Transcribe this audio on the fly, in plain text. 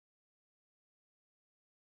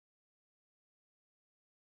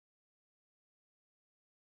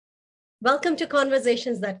Welcome to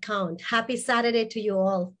Conversations That Count. Happy Saturday to you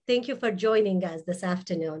all. Thank you for joining us this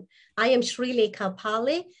afternoon. I am Srilekha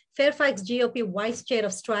Pale, Fairfax GOP Vice Chair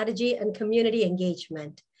of Strategy and Community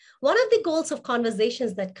Engagement. One of the goals of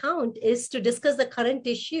Conversations That Count is to discuss the current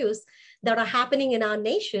issues that are happening in our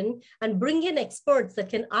nation and bring in experts that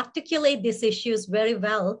can articulate these issues very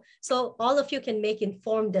well so all of you can make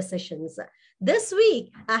informed decisions. This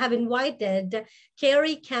week, I have invited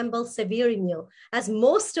Carrie Campbell Severino. As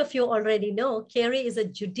most of you already know, Carrie is a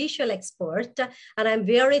judicial expert, and I'm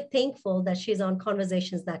very thankful that she's on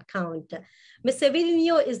Conversations That Count. Ms.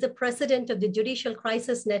 Severino is the president of the Judicial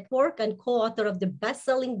Crisis Network and co-author of the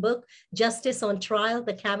best-selling book, Justice on Trial,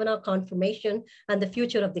 the Kavanaugh Confirmation, and the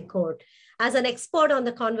Future of the Court. As an expert on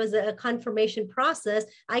the confirmation process,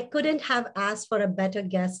 I couldn't have asked for a better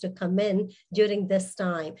guest to come in during this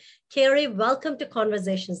time. Carrie, welcome to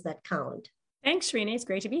Conversations That Count. Thanks, Srini. It's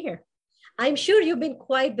great to be here. I'm sure you've been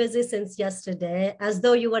quite busy since yesterday, as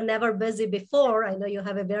though you were never busy before. I know you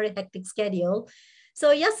have a very hectic schedule. So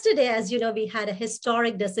yesterday, as you know, we had a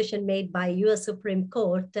historic decision made by U.S. Supreme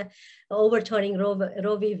Court overturning Roe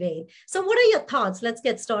v. Wade. So what are your thoughts? Let's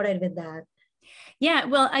get started with that. Yeah,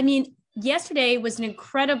 well, I mean, yesterday was an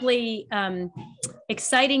incredibly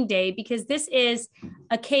exciting day because this is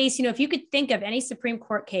a case, if you could think of any Supreme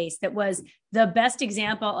Court case that was the best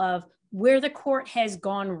example of where the court has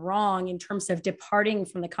gone wrong in terms of departing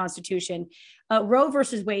from the Constitution, Roe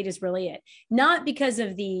versus Wade is really it. Not because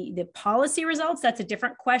of the policy results, that's a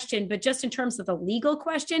different question, but just in terms of the legal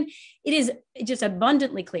question, it is just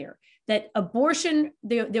abundantly clear that abortion,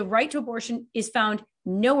 the right to abortion is found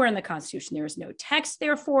nowhere in the Constitution. There is no text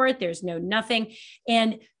there for it. There's no nothing.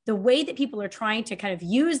 And the way that people are trying to kind of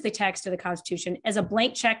use the text of the Constitution as a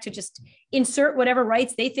blank check to just insert whatever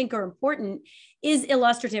rights they think are important is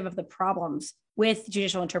illustrative of the problems with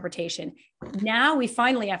judicial interpretation. Now we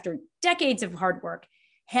finally, after decades of hard work,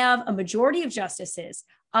 have a majority of justices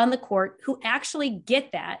on the court who actually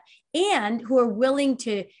get that and who are willing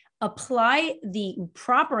to apply the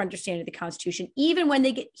proper understanding of the Constitution, even when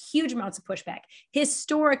they get huge amounts of pushback,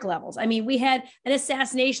 historic levels. I mean, we had an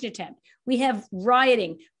assassination attempt. We have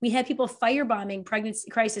rioting. We have people firebombing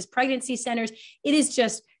pregnancy centers. It is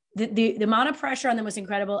just the amount of pressure on them was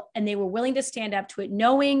incredible. And they were willing to stand up to it,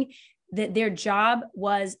 knowing that their job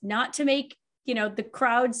was not to make the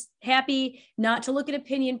crowds happy, not to look at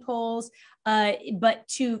opinion polls, but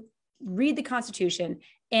to read the Constitution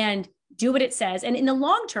and do what it says. And in the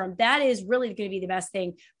long term, that is really going to be the best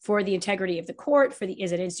thing for the integrity of the court,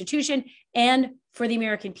 as an institution, and for the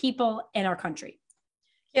American people and our country.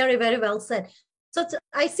 Carrie, very well said. So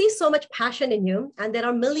I see so much passion in you, and there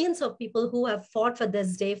are millions of people who have fought for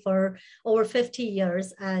this day for over 50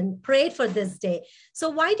 years and prayed for this day. So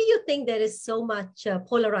why do you think there is so much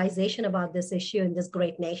polarization about this issue in this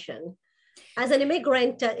great nation? As an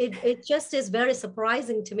immigrant, it just is very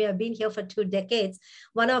surprising to me. I've been here for 2 decades.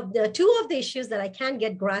 Two of the issues that I can't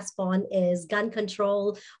get grasp on is gun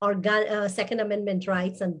control or Second Amendment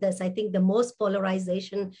rights. And this, I think the most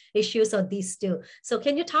polarization issues are these two. So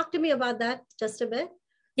can you talk to me about that just a bit?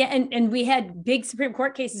 Yeah, and we had big Supreme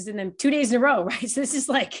Court cases in them 2 days in a row, right? So this is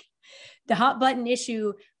like the hot button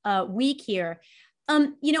issue week here.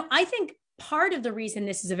 I think part of the reason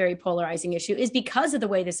this is a very polarizing issue is because of the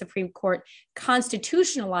way the Supreme Court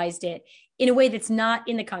constitutionalized it in a way that's not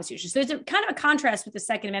in the Constitution. So there's a kind of a contrast with the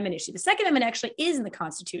Second Amendment issue. The Second Amendment actually is in the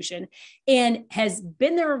Constitution and has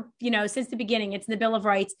been there, since the beginning. It's in the Bill of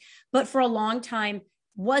Rights, but for a long time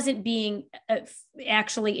wasn't being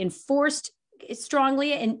actually enforced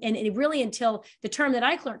strongly. And it really until the term that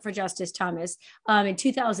I clerked for Justice Thomas in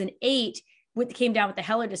 2008, came down with the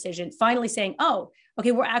Heller decision, finally saying, oh,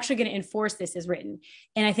 okay, we're actually going to enforce this as written.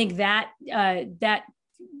 And I think that that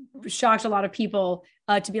shocked a lot of people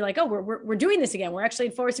to be like, oh, we're doing this again. We're actually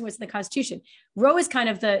enforcing what's in the Constitution. Roe is kind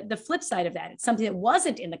of the flip side of that. It's something that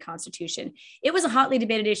wasn't in the Constitution. It was a hotly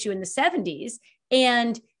debated issue in the 70s.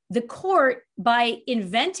 And the court, by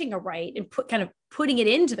inventing a right and putting it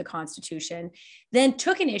into the Constitution, then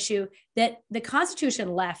took an issue that the Constitution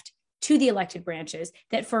left to the elected branches,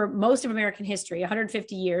 that for most of American history,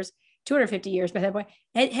 150 years, 250 years by that point,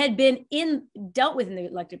 had been dealt with in the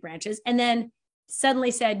elected branches, and then suddenly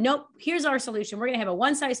said, nope, here's our solution. We're going to have a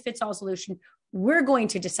one-size-fits-all solution. We're going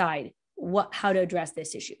to decide how to address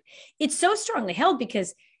this issue. It's so strongly held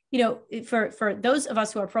because, for those of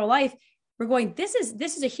us who are pro-life, we're going, this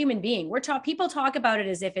is a human being. People talk about it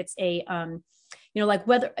as if it's a, like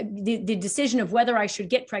whether the decision of whether I should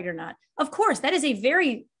get pregnant or not. Of course, that is a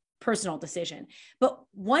very personal decision. But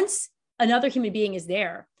once another human being is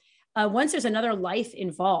there, once there's another life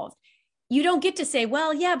involved, you don't get to say,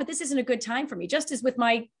 well, yeah, but this isn't a good time for me. Just as with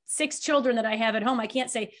my 6 children that I have at home, I can't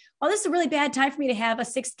say, oh, this is a really bad time for me to have a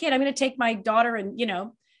 6th kid. I'm going to take my daughter and,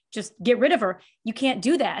 just get rid of her. You can't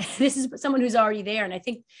do that. This is someone who's already there. And I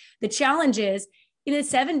think the challenge is in the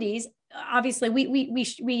 70s, obviously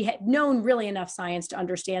we had known really enough science to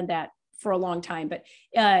understand that for a long time, but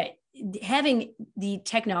having the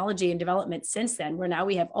technology and development since then, where now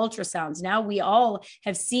we have ultrasounds, now we all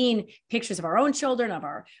have seen pictures of our own children,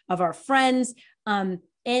 of our friends, and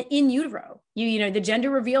in utero, the gender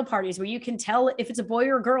reveal parties where you can tell if it's a boy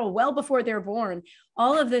or a girl well before they're born.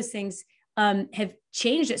 All of those things have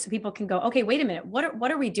changed it so people can go, okay, wait a minute,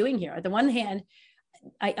 what are we doing here? On the one hand,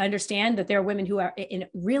 I understand that there are women who are in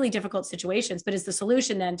really difficult situations, but is the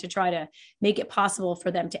solution then to try to make it possible for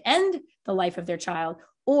them to end the life of their child?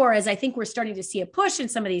 Or, as I think we're starting to see a push in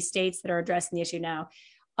some of these states that are addressing the issue now,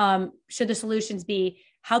 should the solutions be,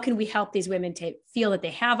 how can we help these women to feel that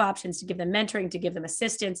they have options, to give them mentoring, to give them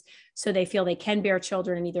assistance, so they feel they can bear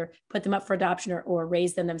children and either put them up for adoption or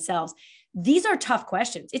raise them themselves? These are tough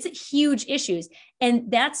questions. It's huge issues. And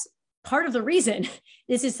that's part of the reason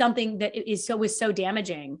this is something that was so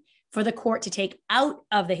damaging for the court to take out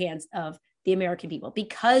of the hands of the American people,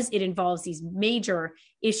 because it involves these major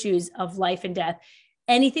issues of life and death.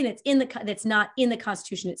 Anything that's not in the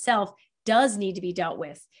Constitution itself does need to be dealt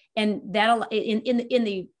with, and that in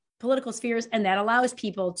the political spheres, and that allows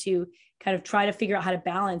people to kind of try to figure out how to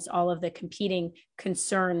balance all of the competing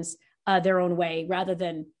concerns their own way, rather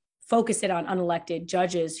than focus it on unelected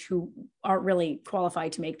judges who aren't really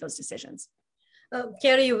qualified to make those decisions.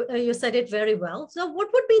 Carrie, you said it very well. So what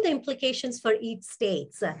would be the implications for each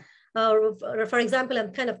state? For example,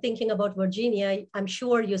 I'm kind of thinking about Virginia. I'm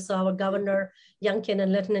sure you saw Governor Youngkin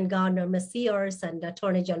and Lieutenant Governor Macias and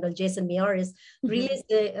Attorney General Jason Miyares released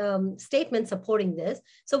a statement supporting this.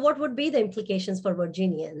 So what would be the implications for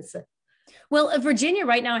Virginians? Well, Virginia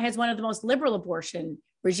right now has one of the most liberal abortion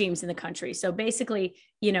regimes in the country. So basically,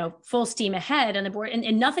 full steam ahead on the board,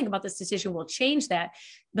 and nothing about this decision will change that.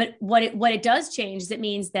 But what it does change is it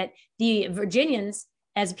means that the Virginians,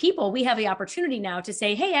 as people, we have the opportunity now to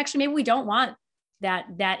say, hey, actually, maybe we don't want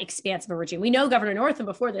that expansive a regime. We know Governor Northam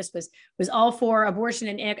before this was all for abortion,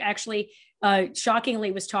 and actually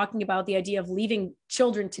shockingly was talking about the idea of leaving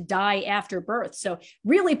children to die after birth. So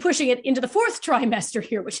really pushing it into the 4th trimester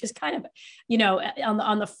here, which is kind of,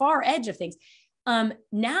 on the far edge of things.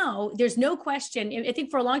 Now there's no question. I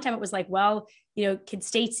think for a long time it was like, well,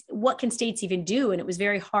 what can states even do? And it was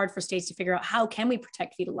very hard for states to figure out, how can we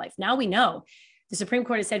protect fetal life? Now we know. The Supreme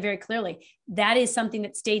Court has said very clearly that is something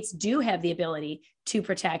that states do have the ability to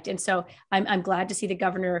protect. And so I'm glad to see that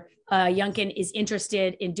Governor Youngkin is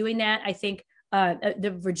interested in doing that. I think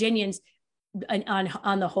the Virginians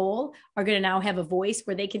on the whole are going to now have a voice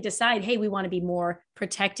where they can decide, hey, we want to be more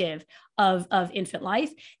protective of infant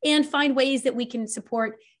life, and find ways that we can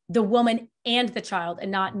support the woman and the child,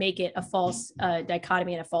 and not make it a false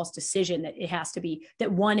dichotomy and a false decision that it has to be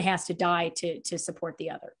that one has to die to support the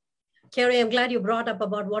other. Carrie, I'm glad you brought up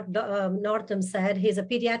about what Northam said. He's a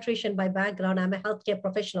pediatrician by background. I'm a healthcare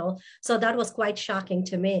professional. So that was quite shocking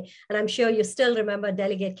to me. And I'm sure you still remember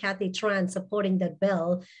Delegate Kathy Tran supporting that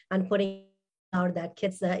bill and putting out that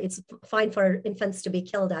it's fine for infants to be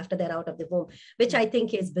killed after they're out of the womb, which I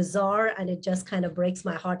think is bizarre. And it just kind of breaks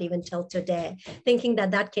my heart even till today, thinking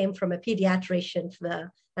that came from a pediatrician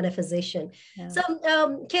and a physician. Yeah.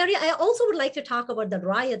 So Carrie, I also would like to talk about the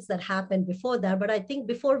riots that happened before that, but I think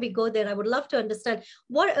before we go there, I would love to understand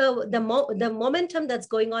what the momentum that's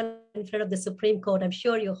going on in front of the Supreme Court. I'm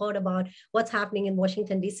sure you heard about what's happening in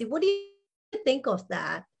Washington, D.C. What do you think of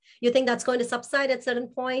that? You think that's going to subside at a certain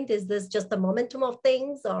point? Is this just the momentum of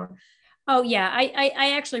things, or? Oh, yeah,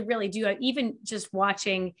 I actually really do. Even just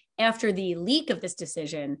watching after the leak of this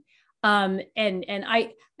decision, and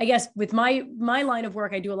I guess with my line of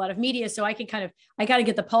work, I do a lot of media, so I got to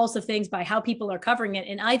get the pulse of things by how people are covering it.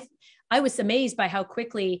 And I was amazed by how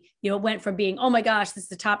quickly, it went from being, oh my gosh, this is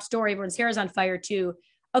the top story, everyone's hair is on fire, to,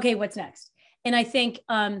 okay, what's next? And I think,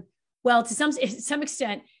 well, to some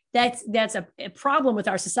extent, that's a problem with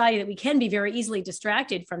our society, that we can be very easily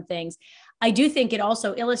distracted from things. I do think it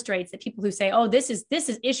also illustrates that people who say, oh, this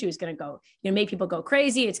issue is going to go, make people go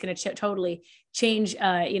crazy. It's going to totally change,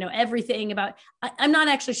 everything about, I'm not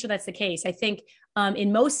actually sure that's the case. I think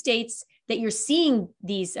in most states that you're seeing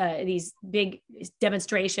these big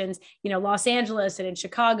demonstrations, Los Angeles and in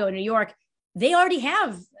Chicago and New York, they already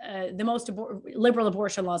have the most liberal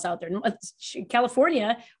abortion laws out there.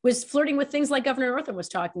 California was flirting with things like Governor Northam was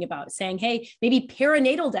talking about, saying, hey, maybe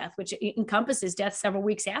perinatal death, which encompasses death several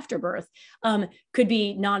weeks after birth, could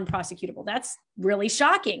be non-prosecutable. That's really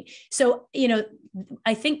shocking. So,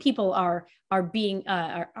 I think people are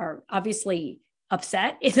obviously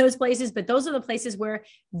upset in those places, but those are the places where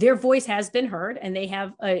their voice has been heard, and they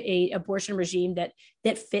have a abortion regime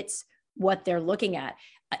that fits what they're looking at.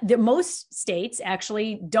 Most states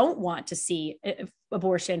actually don't want to see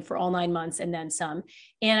abortion for all 9 months and then some.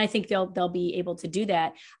 And I think they'll be able to do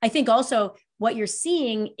that. I think also what you're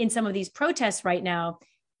seeing in some of these protests right now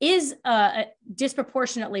is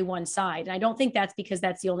disproportionately one side. And I don't think that's because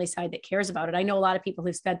that's the only side that cares about it. I know a lot of people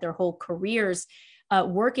who've spent their whole careers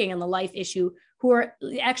working on the life issue who are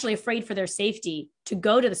actually afraid for their safety to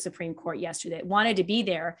go to the Supreme Court yesterday, wanted to be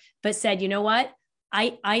there, but said, you know what?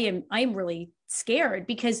 I'm really scared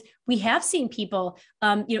because we have seen people,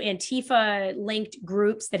 Antifa linked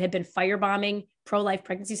groups that have been firebombing pro-life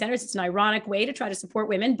pregnancy centers. It's an ironic way to try to support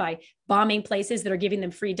women by bombing places that are giving them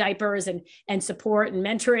free diapers and support and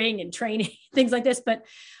mentoring and training, things like this. But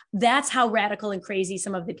that's how radical and crazy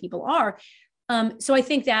some of the people are. So I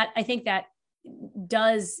think that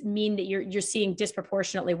does mean that you're seeing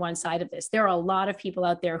disproportionately one side of this. There are a lot of people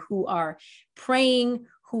out there who are praying,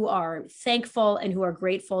 who are thankful, and who are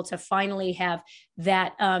grateful to finally have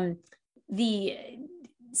that the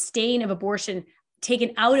stain of abortion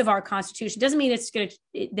taken out of our Constitution. Doesn't mean it's going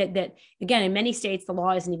to, that again, in many states, the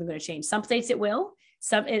law isn't even going to change. Some states it will,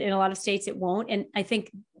 in a lot of states it won't. And I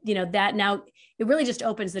think, that now it really just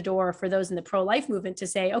opens the door for those in the pro-life movement to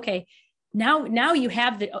say, okay, now you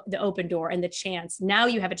have the open door and the chance. Now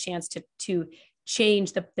you have a chance to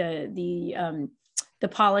change the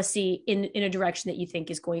policy in a direction that you think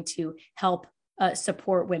is going to help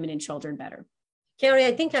support women and children better. Carrie,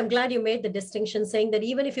 I think I'm glad you made the distinction saying that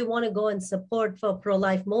even if you want to go and support for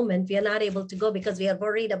pro-life movement, we are not able to go because we are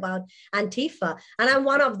worried about Antifa. And I'm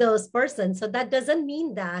one of those persons. So that doesn't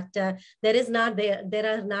mean that there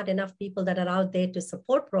are not enough people that are out there to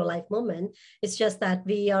support pro-life movement. It's just that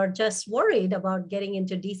we are just worried about getting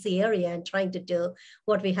into DC area and trying to do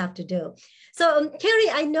what we have to do. So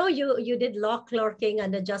Carrie, I know you did law clerking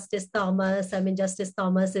under Justice Thomas. I mean, Justice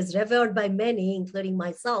Thomas is revered by many, including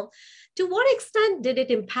myself. To what extent did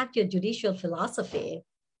it impact your judicial philosophy?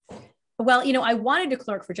 Well, I wanted to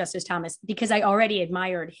clerk for Justice Thomas because I already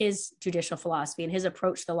admired his judicial philosophy and his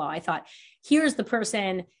approach to the law. I thought, here's the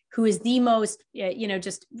person who is the most,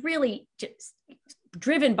 just really just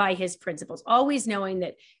driven by his principles, always knowing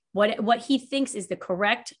that what he thinks is the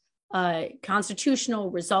correct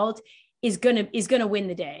constitutional result is gonna win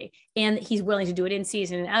the day, and he's willing to do it in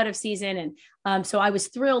season and out of season. And so I was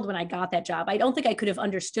thrilled when I got that job. I don't think I could have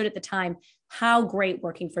understood at the time how great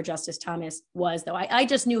working for Justice Thomas was, though. I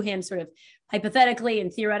just knew him sort of hypothetically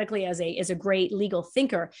and theoretically as a great legal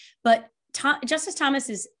thinker. But Justice Thomas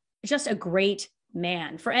is just a great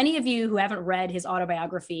man. For any of you who haven't read his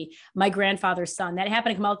autobiography, My Grandfather's Son, that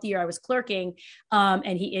happened to come out the year I was clerking, and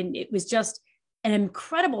it was just an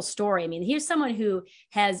incredible story. I mean, here's someone who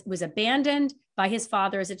was abandoned by his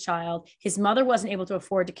father as a child. His mother wasn't able to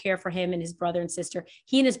afford to care for him and his brother and sister.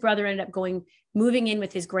 He and his brother ended up moving in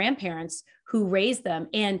with his grandparents who raised them.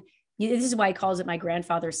 And this is why he calls it My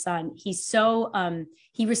Grandfather's Son. He's so,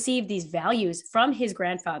 he received these values from his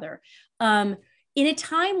grandfather in a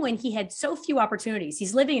time when he had so few opportunities.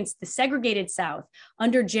 He's living in the segregated South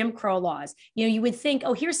under Jim Crow laws. You would think,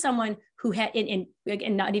 oh, here's someone who had,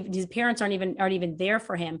 and not even his parents aren't even there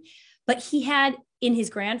for him, but he had in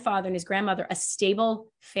his grandfather and his grandmother a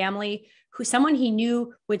stable family, someone he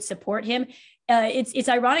knew would support him. It's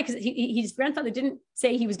ironic because his grandfather didn't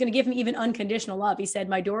say he was going to give him even unconditional love. He said,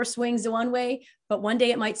 my door swings one way, but one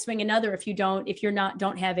day it might swing another if you don't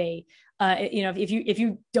have a, if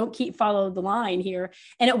you don't follow the line here.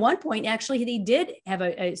 And at one point, actually, they did have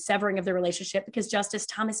a severing of the relationship because Justice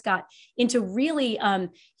Thomas got into really,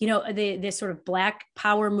 this sort of Black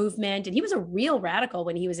power movement. And he was a real radical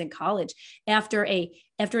when he was in college after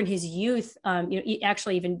in his youth,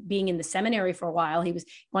 actually even being in the seminary for a while. He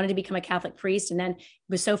wanted to become a Catholic priest, and then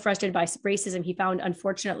was so frustrated by racism. He found,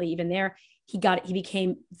 unfortunately, even there, he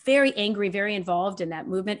became very angry, very involved in that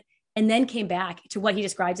movement, and then came back to what he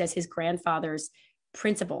describes as his grandfather's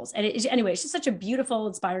principles. And anyway, it's just such a beautiful,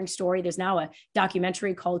 inspiring story. There's now a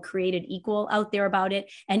documentary called Created Equal out there about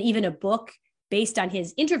it, and even a book based on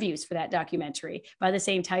his interviews for that documentary by the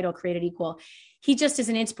same title, Created Equal. He just is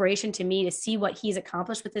an inspiration to me to see what he's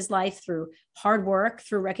accomplished with his life through hard work,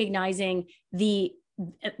 through recognizing the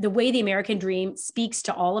way the American dream speaks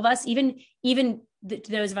to all of us, even to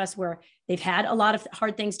those of us where They've had a lot of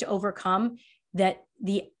hard things to overcome, that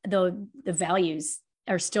the values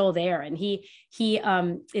are still there. And he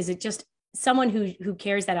is just someone who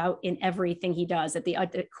carries that out in everything he does at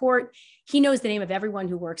the court. He knows the name of everyone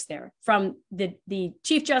who works there, from the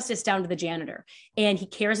Chief Justice down to the janitor, and he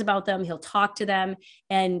cares about them. He'll talk to them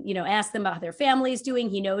and, ask them about how their family is doing.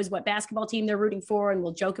 He knows what basketball team they're rooting for, and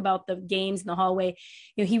we'll joke about the games in the hallway.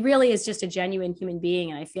 He really is just a genuine human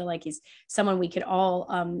being. And I feel like he's someone we could all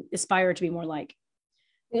aspire to be more like.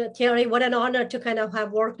 Carrie, what an honor to kind of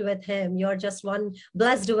have worked with him. You're just one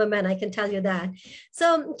blessed woman, I can tell you that.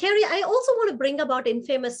 So, Carrie, I also want to bring about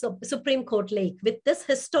infamous Supreme Court leak. With this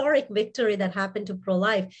historic victory that happened to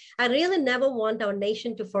pro-life, I really never want our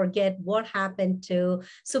nation to forget what happened to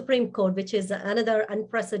Supreme Court, which is another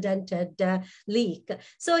unprecedented leak.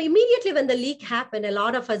 So immediately when the leak happened, a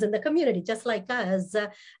lot of us in the community, just like us,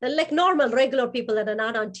 like normal, regular people that are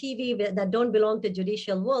not on TV, that don't belong to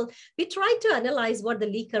judicial world, we tried to analyze what the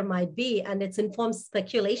leak might be, and it's informed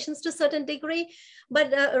speculations to a certain degree,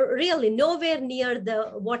 but really nowhere near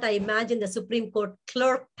what I imagine the Supreme Court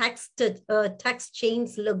clerk text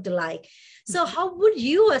chains looked like. So how would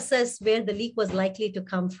you assess where the leak was likely to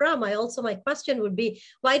come from? My question would be,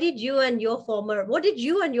 what did you and your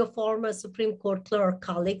former Supreme Court clerk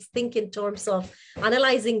colleagues think in terms of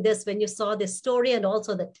analyzing this when you saw this story and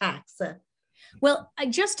also the text? Well,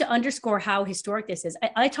 just to underscore how historic this is,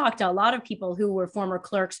 I talked to a lot of people who were former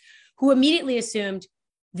clerks who immediately assumed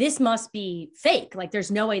this must be fake. Like,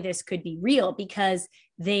 there's no way this could be real, because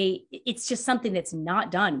it's just something that's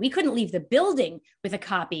not done. We couldn't leave the building with a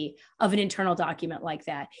copy of an internal document like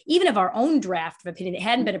that. Even if our own draft of opinion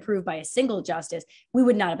hadn't been approved by a single justice, we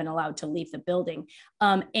would not have been allowed to leave the building.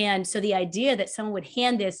 And so the idea that someone would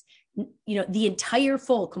hand this, the entire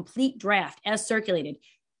full, complete draft as circulated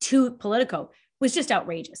to Politico was just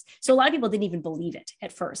outrageous. So a lot of people didn't even believe it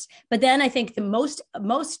at first. But then I think the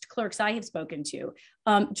most clerks I have spoken to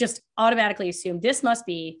just automatically assumed this must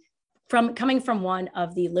be coming from one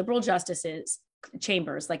of the liberal justices'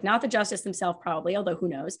 chambers, like not the justice themselves probably, although who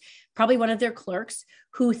knows, probably one of their clerks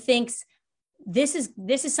who thinks this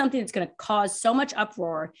is something that's going to cause so much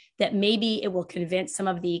uproar that maybe it will convince some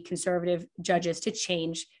of the conservative judges to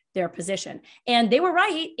change their position. And they were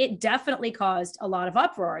right. It definitely caused a lot of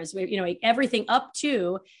uproar, as everything up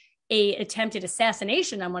to a attempted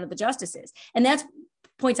assassination on one of the justices. And that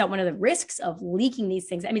points out one of the risks of leaking these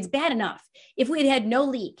things. I mean, it's bad enough if we had no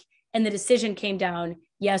leak and the decision came down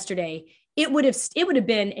yesterday, it would have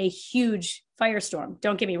been a huge firestorm.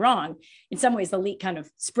 Don't get me wrong. In some ways, the leak kind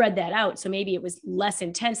of spread that out. So maybe it was less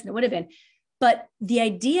intense than it would have been. But the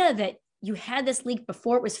idea that you had this leak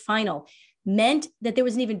before it was final meant that there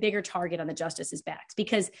was an even bigger target on the justices' backs,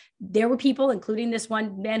 because there were people, including this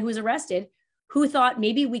one man who was arrested, who thought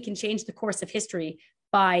maybe we can change the course of history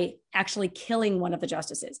by actually killing one of the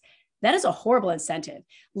justices. That is a horrible incentive,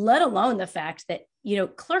 let alone the fact that,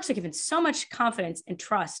 clerks are given so much confidence and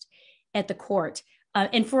trust at the court.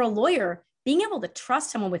 And for a lawyer, being able to trust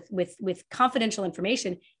someone with confidential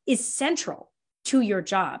information is central to your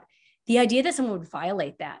job. The idea that someone would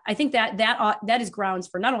violate that, I think that is grounds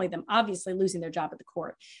for not only them obviously losing their job at the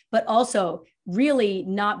court, but also really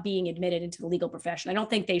not being admitted into the legal profession. I don't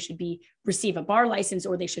think they should receive a bar license,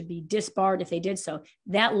 or they should be disbarred if they did so.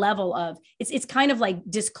 That level of it's kind of like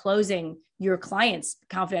disclosing your client's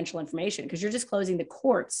confidential information, because you're disclosing the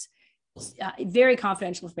court's very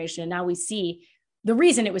confidential information. And now we see the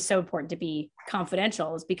reason it was so important to be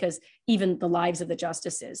confidential is because even the lives of the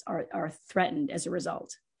justices are threatened as a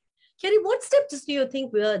result. Carrie, what steps do you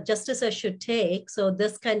think justices should take so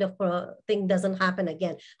this kind of thing doesn't happen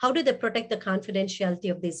again? How do they protect the confidentiality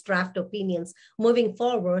of these draft opinions moving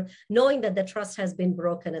forward, knowing that the trust has been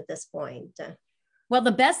broken at this point? Well,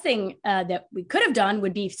 the best thing that we could have done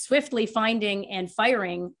would be swiftly finding and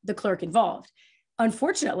firing the clerk involved.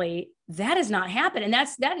 Unfortunately, that has not happened. And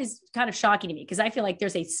that is kind of shocking to me, because I feel like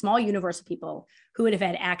there's a small universe of people who would have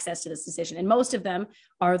had access to this decision. And most of them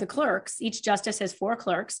are the clerks. Each justice has 4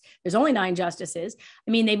 clerks. There's only 9 justices.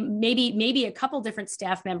 I mean, they maybe a couple different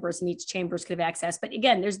staff members in each chambers could have access. But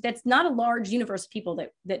again, that's not a large universe of people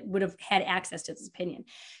that would have had access to this opinion.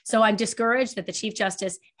 So I'm discouraged that the Chief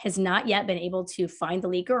Justice has not yet been able to find the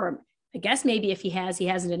leaker, or I guess maybe if he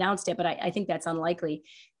hasn't announced it, but I think that's unlikely.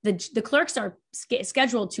 The clerks are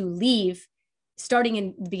scheduled to leave starting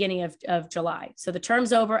in the beginning of July. So the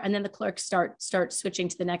term's over, and then the clerks start switching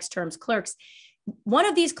to the next term's clerks. One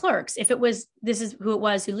of these clerks, this is who it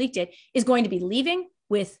was who leaked it, is going to be leaving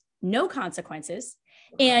with no consequences.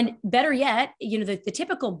 And better yet, the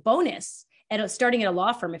typical bonus starting at a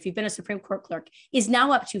law firm, if you've been a Supreme Court clerk, is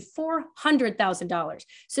now up to $400,000.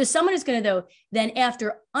 So someone is going to, though, then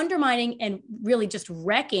after undermining and really just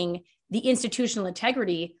wrecking the institutional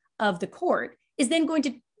integrity of the court, is then going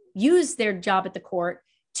to use their job at the court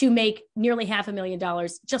to make nearly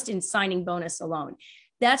 $500,000 just in signing bonus alone.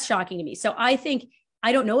 That's shocking to me. So I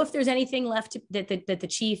don't know if there's anything left that the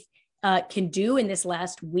chief can do in this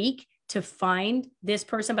last week to find this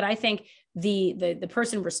person, but I think the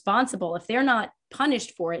person responsible, if they're not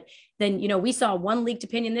punished for it, then, we saw one leaked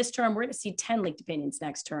opinion this term, we're going to see 10 leaked opinions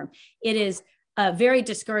next term. It is very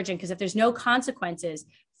discouraging, because if there's no consequences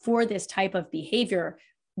for this type of behavior,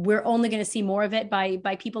 we're only going to see more of it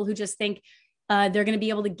by people who just think they're going to be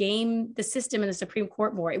able to game the system in the Supreme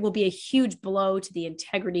Court more. It will be a huge blow to the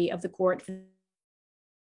integrity of the court,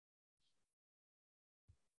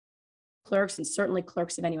 clerks, and certainly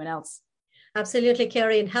clerks of anyone else. Absolutely,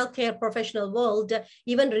 Carrie. In healthcare professional world,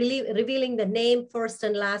 even really revealing the name, first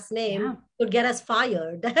and last name, could get us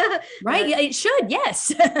fired. Right? It should.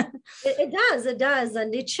 Yes. It does,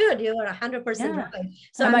 and it should. You are 100% right.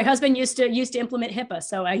 So my husband used to implement HIPAA,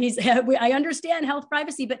 so I understand health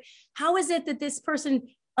privacy, but how is it that this person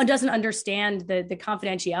doesn't understand the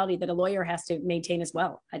confidentiality that a lawyer has to maintain as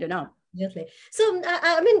well? I don't know. Absolutely. So,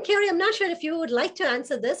 Carrie, I'm not sure if you would like to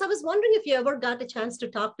answer this. I was wondering if you ever got a chance to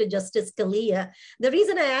talk to Justice Scalia. The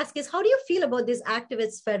reason I ask is, how do you feel about these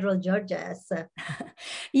activist federal judges?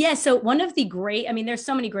 Yeah, so one of the there's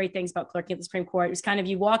so many great things about clerking at the Supreme Court. It was kind of,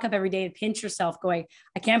 you walk up every day and pinch yourself going,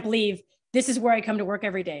 I can't believe this is where I come to work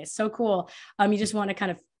every day. It's so cool. You just want to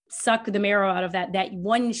kind of suck the marrow out of that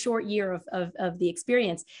one short year of the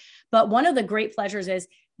experience. But one of the great pleasures is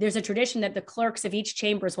there's a tradition that the clerks of each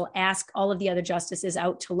chambers will ask all of the other justices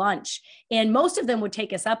out to lunch. And most of them would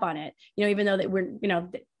take us up on it, even though that we're,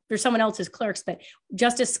 there's someone else's clerks, but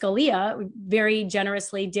Justice Scalia very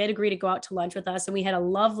generously did agree to go out to lunch with us. And we had a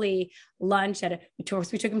lovely lunch we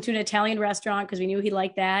took him to an Italian restaurant because we knew he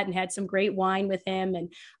liked that, and had some great wine with him.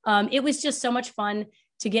 And it was just so much fun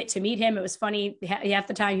to get to meet him. It was funny. Half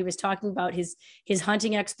the time he was talking about his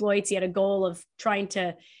hunting exploits. He had a goal of trying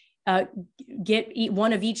to eat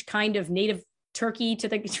one of each kind of native turkey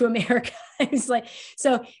to America. It's like,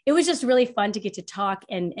 so it was just really fun to get to talk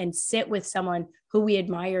and sit with someone who we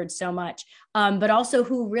admired so much, but also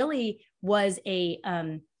who really was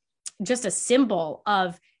just a symbol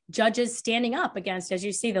of judges standing up against, as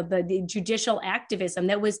you see, the judicial activism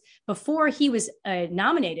that was, before he was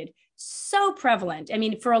nominated, so prevalent.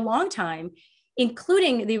 For a long time,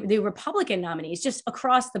 including the Republican nominees, just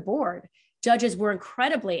across the board, judges were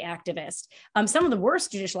incredibly activist. Some of the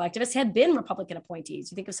worst judicial activists had been Republican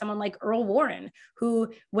appointees. You think of someone like Earl Warren,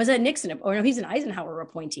 who was a he's an Eisenhower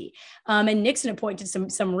appointee. And Nixon appointed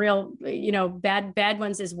some real, bad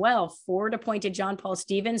ones as well. Ford appointed John Paul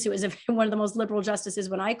Stevens, who was one of the most liberal justices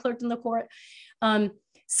when I clerked in the court.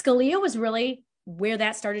 Scalia was really where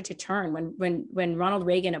that started to turn when Ronald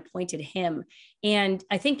Reagan appointed him. And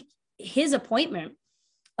I think his appointment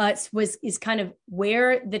is kind of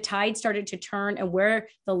where the tide started to turn, and where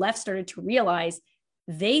the left started to realize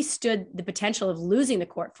they stood the potential of losing the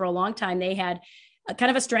court. For a long time, they had kind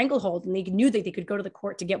of a stranglehold, and they knew that they could go to the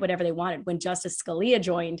court to get whatever they wanted. When Justice Scalia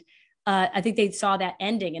joined, I think they saw that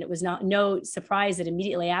ending, and it was no surprise that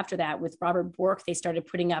immediately after that, with Robert Bork, they started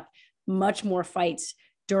putting up much more fights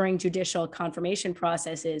during judicial confirmation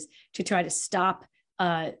processes to try to stop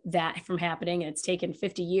that from happening. And it's taken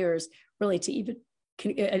 50 years really to even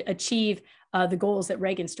achieve the goals that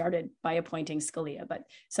Reagan started by appointing Scalia. But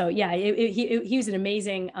so, yeah, he was an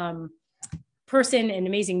amazing person, an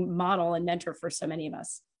amazing model and mentor for so many of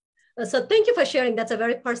us. So thank you for sharing. That's a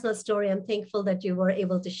very personal story. I'm thankful that you were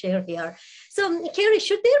able to share here. So Carrie,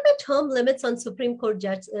 should there be term limits on Supreme Court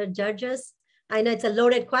judges? I know it's a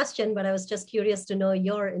loaded question, but I was just curious to know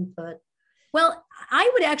your input. Well, I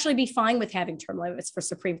would actually be fine with having term limits for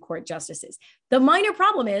Supreme Court justices. The minor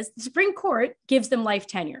problem is the Supreme Court gives them life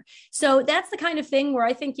tenure. So that's the kind of thing where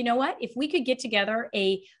I think, if we could get together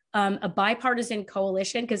a bipartisan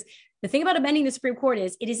coalition, because the thing about amending the Supreme Court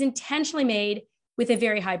is it is intentionally made with a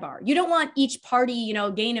very high bar. You don't want each party,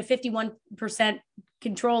 gain a 51%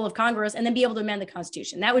 control of Congress and then be able to amend the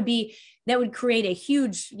Constitution. That would create a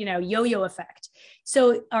huge, yo-yo effect.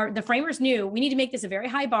 So the framers knew we need to make this a very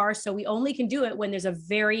high bar, so we only can do it when there's a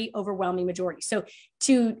very overwhelming majority. So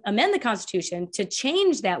to amend the Constitution, to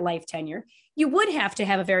change that life tenure, you would have to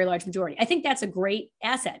have a very large majority. I think that's a great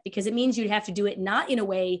asset, because it means you'd have to do it not in a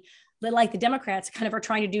way like the Democrats kind of are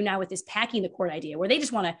trying to do now with this packing the court idea, where they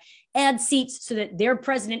just want to add seats so that their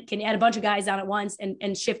president can add a bunch of guys on at once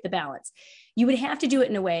and shift the balance. You would have to do it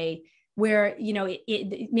in a way where,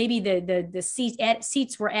 maybe the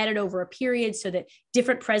seats were added over a period so that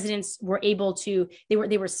different presidents were able to, they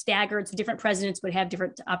were staggered. So different presidents would have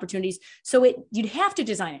different opportunities. So you'd have to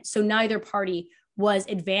design it so neither party was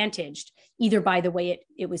advantaged either by the way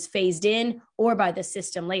it was phased in or by the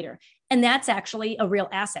system later. And that's actually a real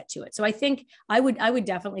asset to it. So I think I would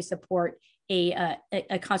definitely support a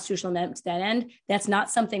constitutional amendment to that end. That's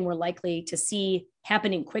not something we're likely to see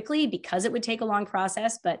happening quickly because it would take a long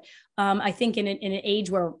process. But I think in an age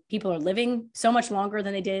where people are living so much longer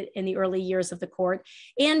than they did in the early years of the court,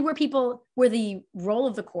 and where the role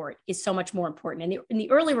of the court is so much more important. In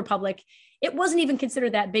the early republic, it wasn't even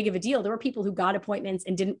considered that big of a deal. There were people who got appointments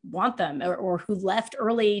and didn't want them, or who left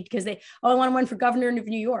early because I want to run for governor of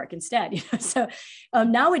New York instead. So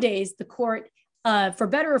nowadays, the court, for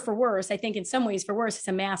better or for worse, I think in some ways for worse, has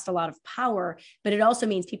amassed a lot of power, but it also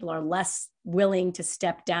means people are less willing to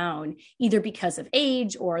step down, either because of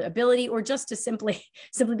age or ability, or just to simply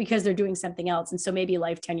because they're doing something else. And so maybe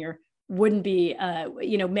life tenure wouldn't be,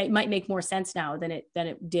 might make more sense now than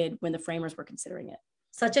it did when the framers were considering it.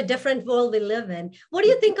 Such a different world we live in. What do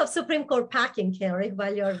you think of Supreme Court packing, Carrie,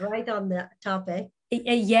 while you're right on the topic?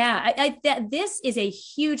 Yeah, this is a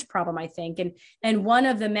huge problem, I think, and one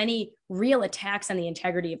of the many real attacks on the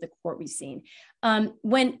integrity of the court we've seen.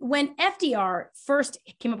 When FDR first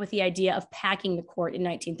came up with the idea of packing the court in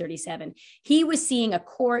 1937, he was seeing a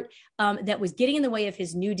court that was getting in the way of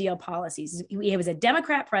his New Deal policies. He was a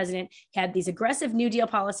Democrat president, had these aggressive New Deal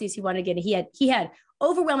policies he wanted to get. He had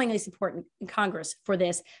overwhelmingly support in Congress for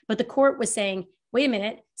this, but the court was saying, wait a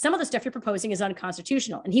minute, some of the stuff you're proposing is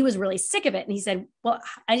unconstitutional. And he was really sick of it. And he said, well,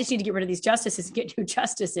 I just need to get rid of these justices and get new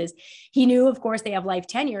justices. He knew, of course, they have life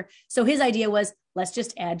tenure. So his idea was, let's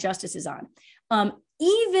just add justices on.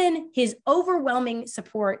 Even his overwhelming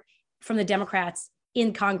support from the Democrats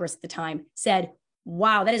in Congress at the time said,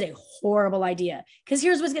 wow, that is a horrible idea. Because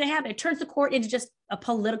here's what's going to happen. It turns the court into just a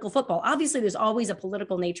political football. Obviously, there's always a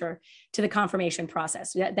political nature to the confirmation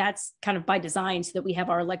process. That's kind of by design so that we have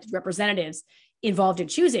our elected representatives involved in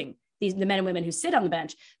choosing the men and women who sit on the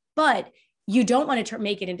bench. But you don't want to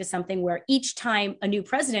make it into something where each time a new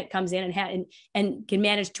president comes in and can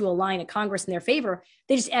manage to align a Congress in their favor,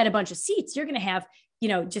 they just add a bunch of seats. You're going to have,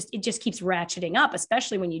 it just keeps ratcheting up,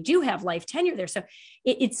 especially when you do have life tenure there. So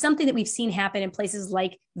it's something that we've seen happen in places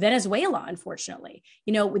like Venezuela, unfortunately.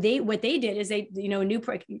 What they did is a new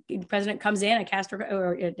president comes in,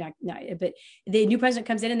 but the new president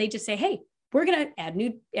comes in and they just say, hey, we're going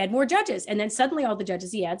to add more judges. And then suddenly all the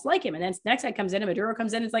judges he adds like him. And then next guy comes in and Maduro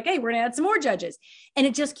comes in. It's like, hey, we're going to add some more judges. And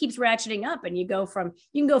it just keeps ratcheting up. And you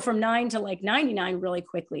can go from 9 to like 99 really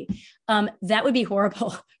quickly. That would be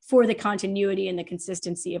horrible for the continuity and the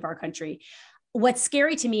consistency of our country. What's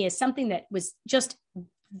scary to me is something that was just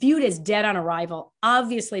viewed as dead on arrival,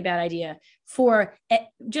 obviously a bad idea, for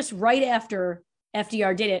just right after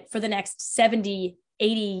FDR did it for the next 70,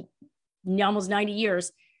 80, almost 90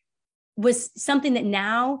 years, was something that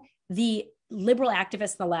now the liberal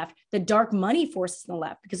activists on the left, the dark money forces on the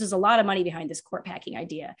left, because there's a lot of money behind this court packing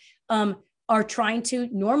idea, are trying to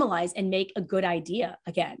normalize and make a good idea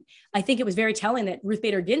again. I think it was very telling that Ruth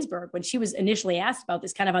Bader Ginsburg, when she was initially asked about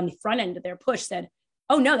this kind of on the front end of their push, said,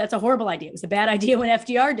 oh no, that's a horrible idea. It was a bad idea when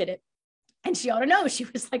FDR did it. And she ought to know, she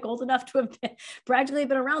was like old enough to have practically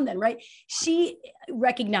been around then, right? She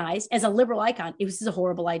recognized as a liberal icon, it was a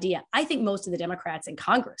horrible idea. I think most of the Democrats in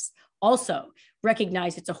Congress also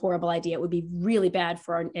recognize it's a horrible idea. It would be really bad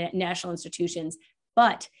for our national institutions,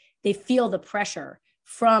 but they feel the pressure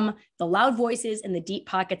from the loud voices and the deep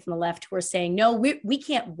pockets on the left who are saying, no, we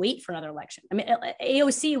can't wait for another election. I mean,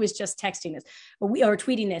 AOC was just texting this or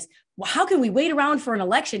tweeting this. Well, how can we wait around for an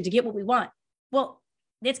election to get what we want? Well,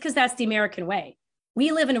 it's because that's the American way.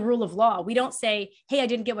 We live in a rule of law. We don't say, hey, I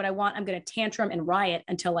didn't get what I want. I'm going to tantrum and riot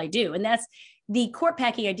until I do. And that's the court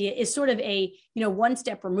packing idea is sort of a, one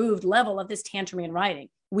step removed level of this tantruming and rioting.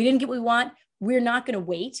 We didn't get what we want. We're not going to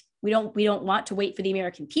wait. We don't want to wait for the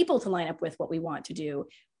American people to line up with what we want to do.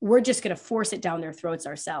 We're just going to force it down their throats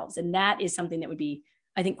ourselves. And that is something that would be,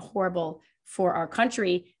 I think, horrible for our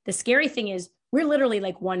country. The scary thing is we're literally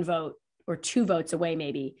like one vote or 2 votes away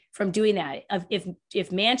maybe from doing that.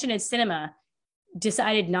 If Manchin and Sinema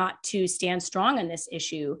decided not to stand strong on this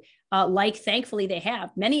issue, like thankfully they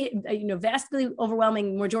have, many, vastly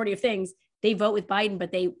overwhelming majority of things, they vote with Biden,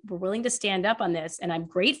 but they were willing to stand up on this. And I'm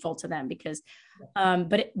grateful to them because,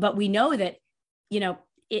 but we know that,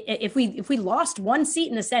 if we lost 1 seat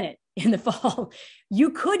in the Senate in the fall,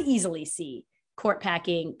 you could easily see court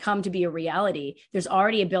packing come to be a reality. There's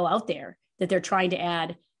already a bill out there that they're trying to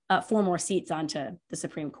add 4 more seats onto the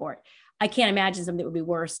Supreme Court. I can't imagine something that would be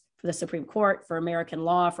worse for the Supreme Court, for American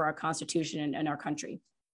law, for our Constitution and our country.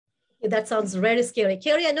 That sounds very scary.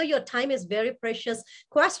 Carrie, I know your time is very precious.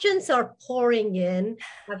 Questions are pouring in.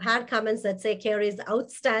 I've had comments that say Carrie is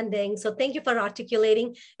outstanding. So thank you for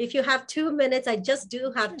articulating. If you have 2 minutes, I just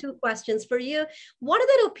do have 2 questions for you. What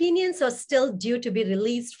other opinions are still due to be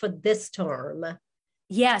released for this term?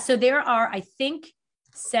 Yeah, so there are, I think,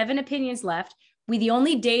 7 opinions left. The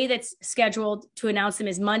only day that's scheduled to announce them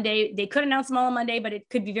is Monday. They could announce them all on Monday, but it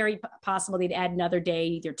could be very possible they'd add another day,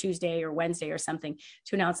 either Tuesday or Wednesday or something,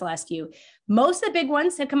 to announce the last few. Most of the big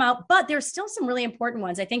ones have come out, but there's still some really important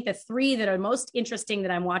ones. I think the 3 that are most interesting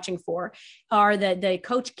that I'm watching for are the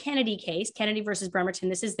Coach Kennedy case, Kennedy versus Bremerton.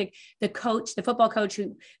 This is the coach, the football coach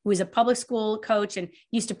who was a public school coach and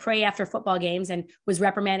used to pray after football games and was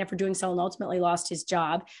reprimanded for doing so and ultimately lost his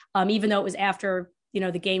job, even though it was after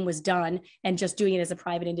the game was done and just doing it as a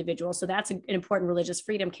private individual. So that's an important religious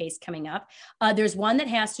freedom case coming up. There's one that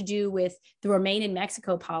has to do with the Remain in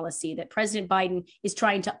Mexico policy that President Biden is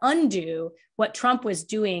trying to undo what Trump was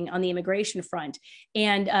doing on the immigration front.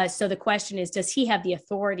 And so the question is, does he have the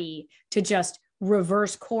authority to just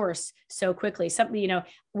reverse course so quickly? Something,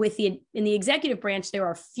 in the executive branch, there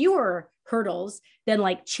are fewer hurdles than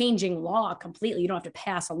like changing law completely. You don't have to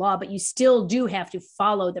pass a law, but you still do have to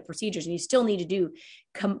follow the procedures, and you still need to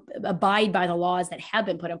abide by the laws that have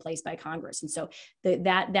been put in place by Congress. And so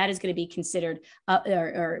that is going to be considered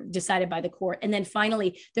or decided by the court. And then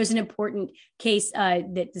finally, there's an important case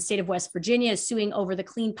that the state of West Virginia is suing over the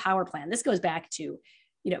Clean Power Plan. This goes back to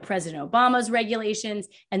President Obama's regulations,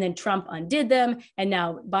 and then Trump undid them. And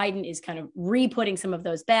now Biden is kind of re-putting some of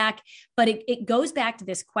those back. But it goes back to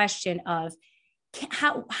this question of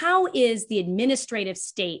how is the administrative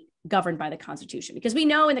state governed by the Constitution? Because we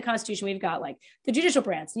know in the Constitution, we've got like the judicial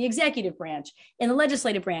branch, the executive branch, and the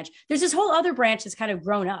legislative branch. There's this whole other branch that's kind of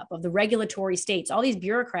grown up of the regulatory states, all these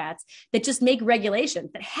bureaucrats that just make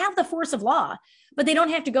regulations that have the force of law, but they don't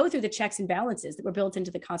have to go through the checks and balances that were built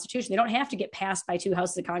into the Constitution. They don't have to get passed by 2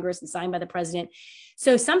 houses of Congress and signed by the president.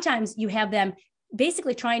 So sometimes you have them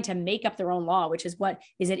basically trying to make up their own law, which is what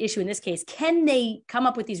is at issue in this case. Can they come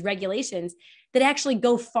up with these regulations that actually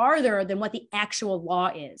go farther than what the actual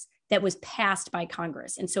law is that was passed by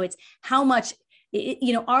Congress? And so it's how much,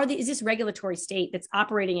 is this regulatory state that's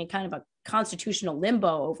operating in kind of a constitutional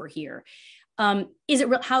limbo over here? Is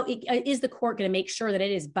the court going to make sure that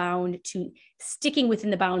it is bound to sticking within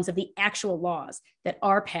the bounds of the actual laws that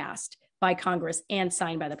are passed by Congress and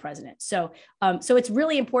signed by the president? So it's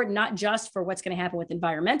really important, not just for what's going to happen with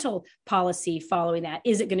environmental policy following that.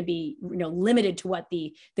 Is it going to be limited to what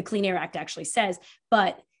the Clean Air Act actually says?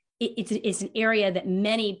 But it's an area that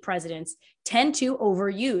many presidents tend to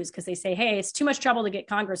overuse because they say, hey, it's too much trouble to get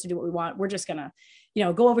Congress to do what we want. We're just going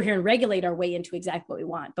to go over here and regulate our way into exactly what we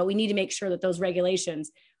want. But we need to make sure that those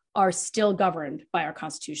regulations are still governed by our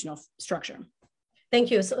constitutional structure. Thank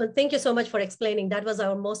you. So thank you so much for explaining. That was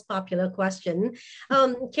our most popular question.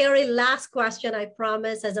 Carrie, last question, I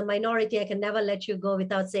promise. As a minority, I can never let you go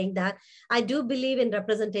without saying that. I do believe in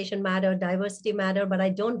representation matter, diversity matter, but I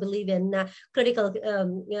don't believe in critical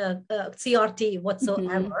CRT whatsoever.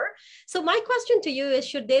 Mm-hmm. So my question to you is,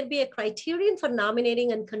 should there be a criterion for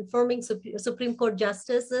nominating and confirming Supreme Court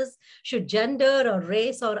justices? Should gender or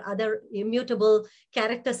race or other immutable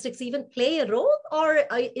characteristics even play a role? Or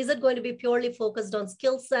is it going to be purely focused on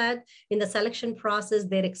skill set in the selection process,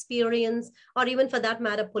 their experience, or even for that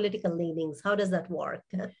matter, political leanings? How does that work?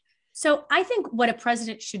 So I think what a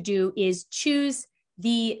president should do is choose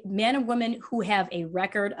the men and women who have a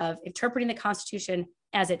record of interpreting the Constitution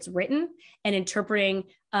as it's written and interpreting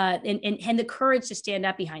and the courage to stand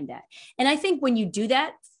up behind that. And I think when you do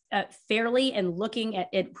that fairly and looking at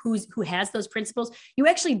who has those principles, you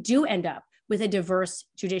actually do end up with a diverse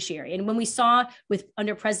judiciary. And when we saw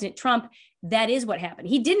under President Trump, that is what happened.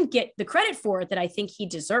 He didn't get the credit for it that I think he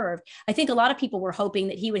deserved. I think a lot of people were hoping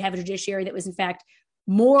that he would have a judiciary that was in fact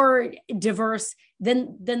more diverse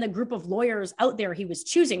than the group of lawyers out there he was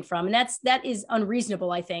choosing from. And that is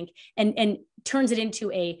unreasonable, I think, and turns it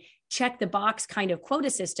into a check the box kind of quota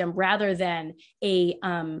system rather than a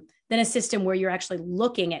system where you're actually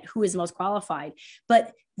looking at who is most qualified.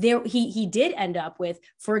 But he did end up with,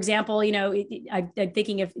 for example, I'm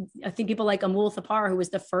thinking people like Amul Thapar, who was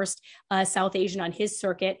the first South Asian on his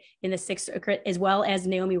circuit in the Sixth Circuit, as well as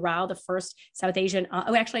Naomi Rao, the first South Asian.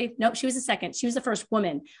 She was the second. She was the first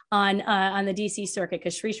woman on the DC circuit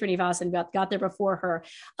because Sri Srinivasan got there before her.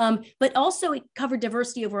 But also it covered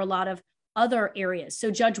diversity over a lot of other areas. So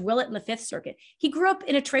Judge Willett in the Fifth Circuit, he grew up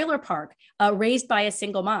in a trailer park raised by a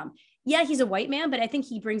single mom. yeah, he's a white man, but I think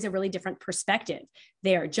he brings a really different perspective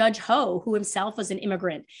there. Judge Ho, who himself was an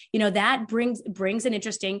immigrant, that brings an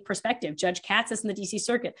interesting perspective. Judge Katsas in the DC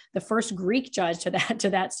Circuit, the first Greek judge to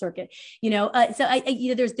that circuit.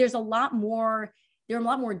 There's a lot more. There are a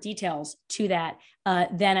lot more details to that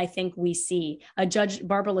than I think we see. Judge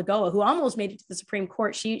Barbara Lagoa, who almost made it to the Supreme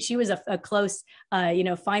Court, she was a close,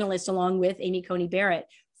 finalist along with Amy Coney Barrett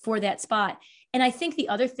for that spot. And I think the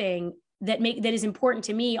other thing that is important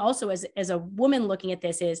to me also as a woman looking at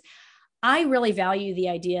this is I really value the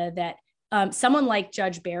idea that someone like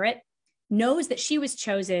Judge Barrett knows that she was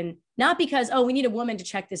chosen not because, oh, we need a woman to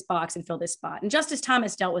check this box and fill this spot. And Justice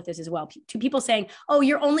Thomas dealt with this as well. To people saying, oh,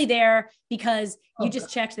 you're only there because you just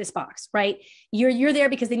checked this box, right? You're there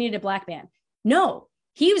because they needed a black man. No,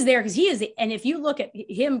 he was there because he is. And if you look at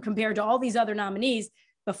him compared to all these other nominees,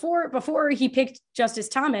 before he picked Justice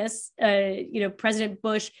Thomas, President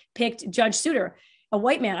Bush picked Judge Souter, a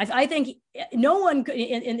white man. I think no one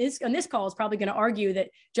in this call is probably going to argue that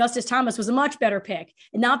Justice Thomas was a much better pick,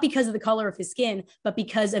 and not because of the color of his skin, but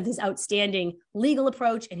because of his outstanding legal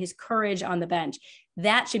approach and his courage on the bench.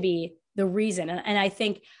 That should be the reason. And I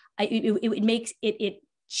think it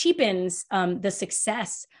cheapens the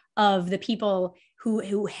success of the people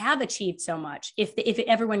who have achieved so much if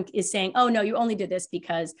everyone is saying, oh no, you only did this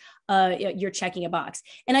because you're checking a box.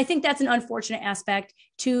 And I think that's an unfortunate aspect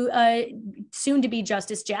to soon to be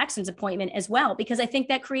Justice Jackson's appointment as well, because I think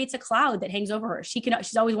that creates a cloud that hangs over her.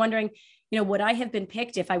 She's always wondering, would I have been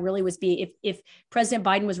picked if I really was if President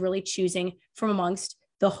Biden was really choosing from amongst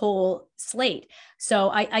the whole slate.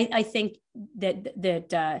 So I think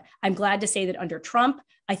that I'm glad to say that under Trump,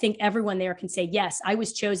 I think everyone there can say, yes, I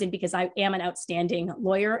was chosen because I am an outstanding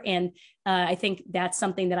lawyer. And I think that's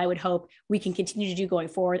something that I would hope we can continue to do going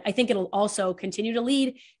forward. I think it'll also continue to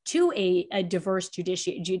lead to a diverse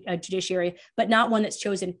judiciary, but not one that's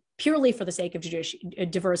chosen purely for the sake of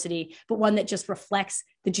diversity, but one that just reflects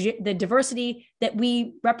the diversity that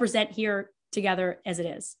we represent here together as it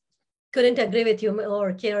is. Couldn't agree with you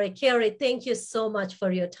more, Carrie. Carrie, thank you so much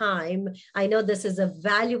for your time. I know this is a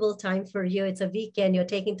valuable time for you. It's a weekend. You're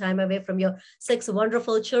taking time away from your 6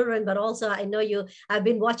 wonderful children, but also I know I've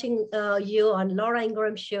been watching you on Laura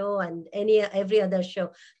Ingraham's show and every other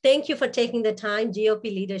show. Thank you for taking the time, GOP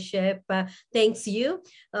leadership. Thanks you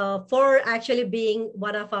for actually being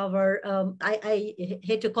one of our, I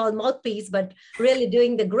hate to call mouthpiece, but really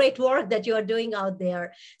doing the great work that you are doing out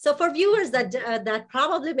there. So for viewers that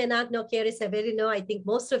probably may not know Carrie Severino, I think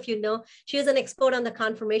most of you know, she is an expert on the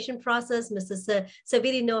confirmation process. Mrs.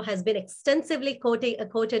 Severino has been extensively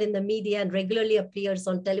quoted in the media and regularly appears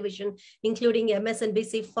on television, including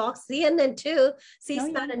MSNBC, Fox, CNN too,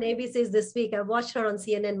 C-SPAN and ABC's this week. I watched her on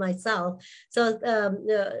CNN myself. So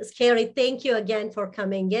Carrie, thank you again for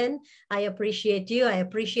coming in. I appreciate you. I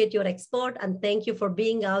appreciate your expert, and thank you for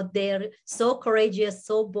being out there, so courageous,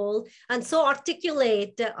 so bold, and so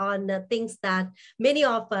articulate on things that many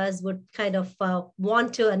of us would kind of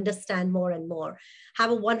want to understand more and more. Have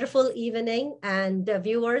a wonderful evening, and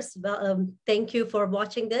viewers, thank you for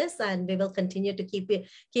watching this, and we will continue to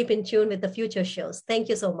keep in tune with the future shows. Thank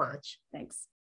you so much. Thanks.